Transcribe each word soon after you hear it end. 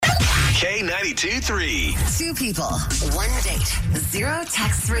K92-3. Two people, one date, zero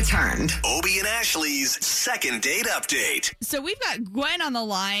texts returned. Obie and Ashley's second date update. So we've got Gwen on the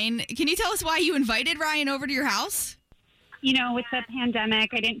line. Can you tell us why you invited Ryan over to your house? You know, with the pandemic,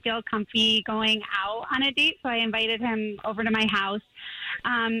 I didn't feel comfy going out on a date, so I invited him over to my house.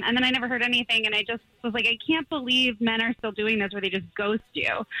 And then I never heard anything, and I just was like, I can't believe men are still doing this where they just ghost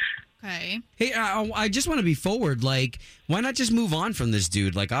you. Okay. Hey, I just want to be forward. Like, why not just move on from this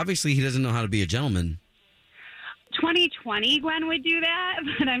dude? Like, obviously he doesn't know how to be a gentleman. 2020, Gwen would do that,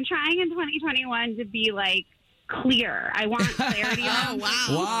 but I'm trying in 2021 to be, like, clear. I want clarity on wow.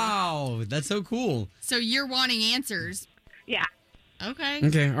 Wow, that's so cool. So you're wanting answers. Yeah. Okay.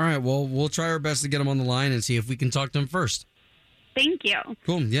 Okay, all right. Well, we'll try our best to get him on the line and see if we can talk to him first. Thank you.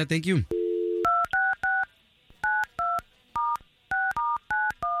 Cool. Yeah, thank you.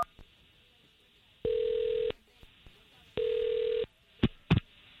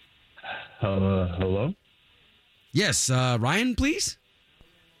 Hello? Yes, Ryan, please?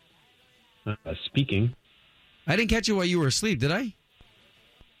 Speaking. I didn't catch you while you were asleep, did I?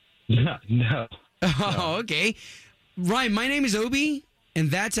 No. Oh, okay. Ryan, my name is Obie,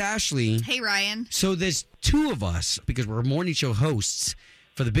 and that's Ashley. Hey, Ryan. So there's two of us, because we're morning show hosts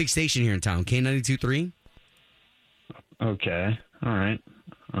for the big station here in town, K92.3. Okay. All right.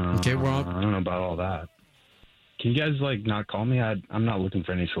 Okay, we're on. I don't know about all that. Can you guys, not call me? I'm not looking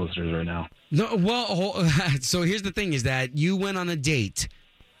for any solicitors right now. No, well, so here's the thing is that you went on a date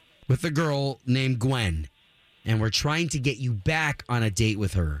with a girl named Gwen, and we're trying to get you back on a date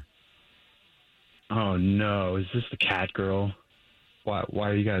with her. Oh, no. Is this the cat girl? Why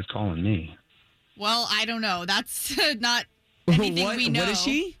are you guys calling me? Well, I don't know. That's not anything we know. What is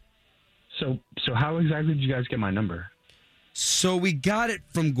she? So how exactly did you guys get my number? So we got it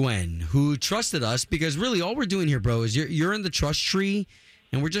from Gwen, who trusted us, because really all we're doing here, bro, is you're in the trust tree,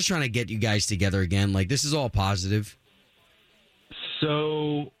 and we're just trying to get you guys together again. Like, this is all positive.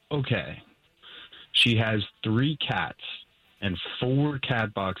 So, okay. She has 3 cats and 4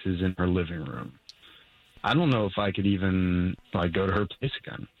 cat boxes in her living room. I don't know if I could even, go to her place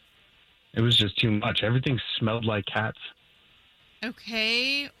again. It was just too much. Everything smelled like cats.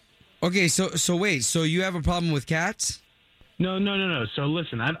 Okay. Okay, so wait, so you have a problem with cats? No. So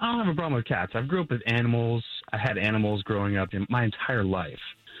listen, I don't have a problem with cats. I've grew up with animals. I had animals growing up in my entire life.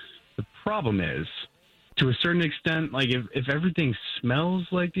 The problem is, to a certain extent, if everything smells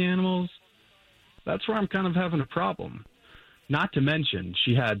like the animals, that's where I'm kind of having a problem. Not to mention,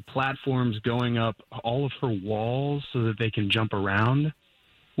 she had platforms going up all of her walls so that they can jump around,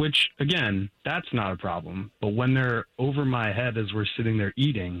 which, again, that's not a problem. But when they're over my head as we're sitting there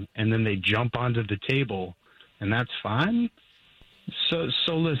eating, and then they jump onto the table, and that's fine?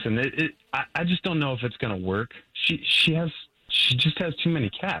 So listen, I just don't know if it's going to work. She just has too many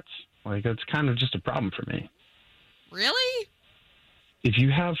cats. That's kind of just a problem for me. Really? If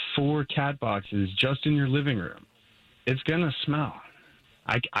you have 4 cat boxes just in your living room, it's going to smell.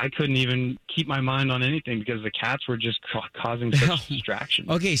 I couldn't even keep my mind on anything because the cats were just causing such distraction.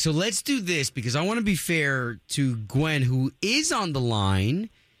 Okay, so let's do this, because I want to be fair to Gwen, who is on the line,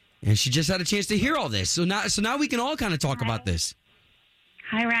 and she just had a chance to hear all this. So now we can all kind of talk about this.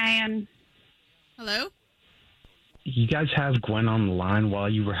 Hi, Ryan. Hello? You guys have Gwen on the line while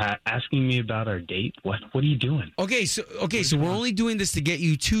you were asking me about our date? What are you doing? Okay, so we're only doing this to get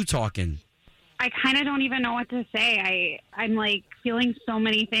you two talking. I kind of don't even know what to say. I'm feeling so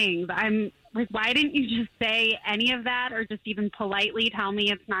many things. I'm like, why didn't you just say any of that, or just even politely tell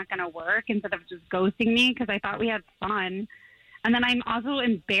me it's not going to work instead of just ghosting me? Because I thought we had fun. And then I'm also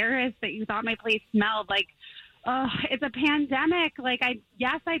embarrassed that you thought my place smelled like, oh, it's a pandemic.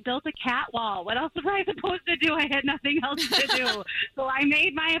 I built a cat wall. What else was I supposed to do? I had nothing else to do. So I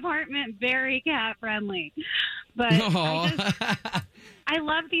made my apartment very cat friendly. But I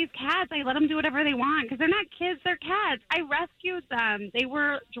love these cats. I let them do whatever they want because they're not kids, they're cats. I rescued them. They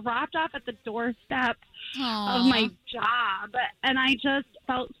were dropped off at the doorstep of my job, and I just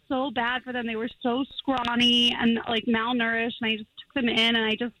felt so bad for them. They were so scrawny and malnourished, and I just took them in, and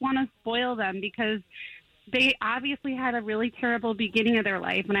I just want to spoil them because they obviously had a really terrible beginning of their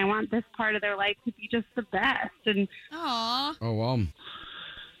life, and I want this part of their life to be just the best. And Aww. Oh, wow.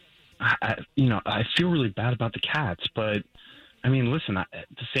 I feel really bad about the cats, but I mean, listen, at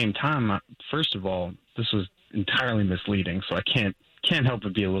the same time, first of all, this was entirely misleading, so I can't help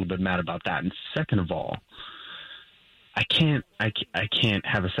but be a little bit mad about that. And second of all, I can't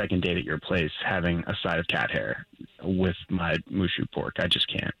have a second date at your place having a side of cat hair with my mushu pork. I just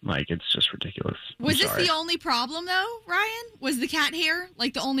can't. It's just ridiculous. Was this the only problem, though, Ryan? Was the cat hair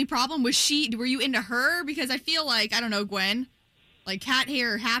the only problem? Were you into her? Because I feel I don't know, Gwen. like cat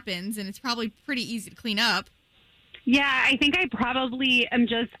hair happens, and it's probably pretty easy to clean up. Yeah, I think I probably am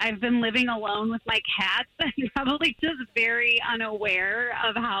I've been living alone with my cats. I'm probably just very unaware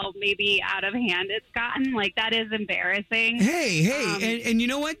of how maybe out of hand it's gotten. Like, that is embarrassing. Hey, and you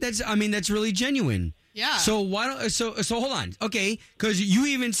know what? That's really genuine. Yeah. So why don't so hold on, okay? Because you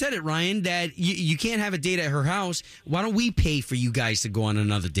even said it, Ryan, that you can't have a date at her house. Why don't we pay for you guys to go on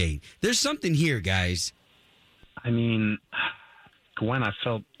another date? There's something here, guys. I mean, Gwen, I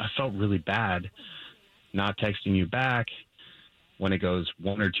felt really bad not texting you back when it goes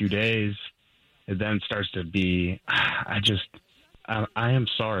 1 or 2 days. It then starts to be, I am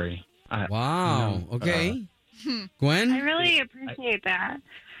sorry. Wow. Okay. Gwen? I really appreciate that.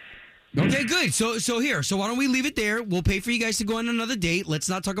 Okay, good. So why don't we leave it there? We'll pay for you guys to go on another date. Let's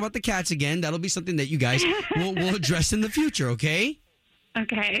not talk about the cats again. That'll be something that you guys will address in the future, okay?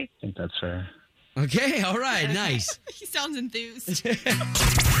 Okay. I think that's fair. Okay, all right, nice. He sounds enthused.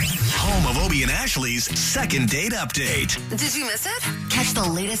 Home of Obie and Ashley's second date update. Did you miss it? Catch the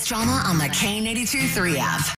latest drama on the K82 3 app.